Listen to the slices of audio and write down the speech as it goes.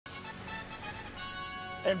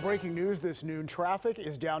And breaking news this noon, traffic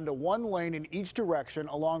is down to one lane in each direction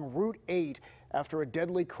along Route 8 after a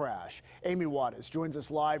deadly crash. Amy Wadas joins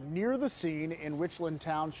us live near the scene in Richland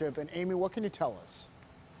Township. And Amy, what can you tell us?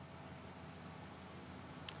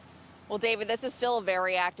 Well, David, this is still a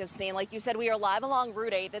very active scene. Like you said, we are live along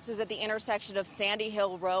Route 8. This is at the intersection of Sandy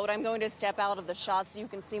Hill Road. I'm going to step out of the shot so you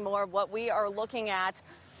can see more of what we are looking at.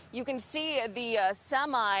 You can see the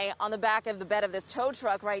semi on the back of the bed of this tow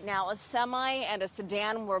truck right now. A semi and a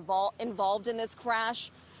sedan were involved in this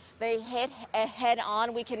crash. They hit head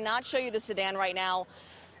on. We cannot show you the sedan right now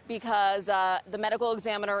because the medical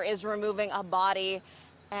examiner is removing a body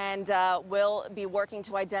and will be working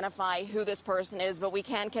to identify who this person is. But we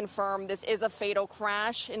can confirm this is a fatal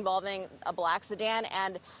crash involving a black sedan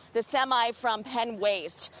and the semi from Penn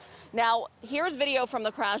Waste. Now, here's video from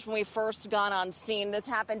the crash when we first got on scene. This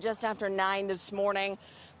happened just after 9 this morning.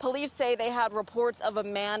 Police say they had reports of a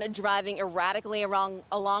man driving erratically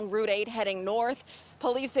along Route 8 heading north.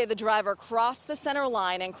 Police say the driver crossed the center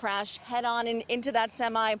line and crashed head-on into that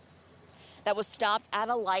semi that was stopped at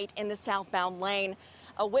a light in the southbound lane.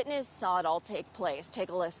 A witness saw it all take place.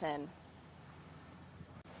 Take a listen.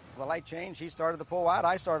 The light changed. He started to pull out.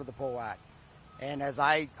 I started to pull out. And as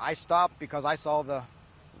I stopped because I saw the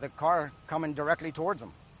car coming directly towards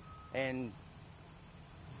him. And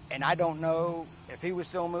I don't know if he was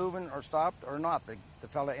still moving or stopped or not, the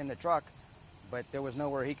fella in the truck, but there was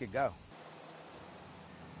nowhere he could go.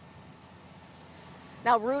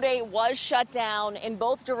 Now, Route 8 was shut down in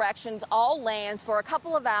both directions, all lanes, for a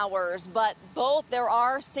couple of hours, but there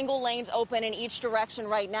are single lanes open in each direction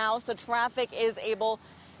right now, so traffic is able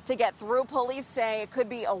to get through. Police say it could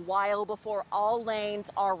be a while before all lanes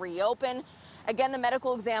are reopened. Again, the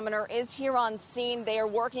medical examiner is here on scene. They are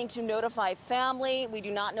working to notify family. We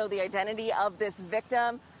do not know the identity of this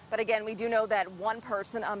victim, but again, we do know that one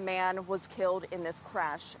person, a man, was killed in this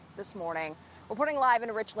crash this morning. Reporting live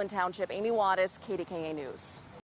in Richland Township, Amy Wadas, KDKA News.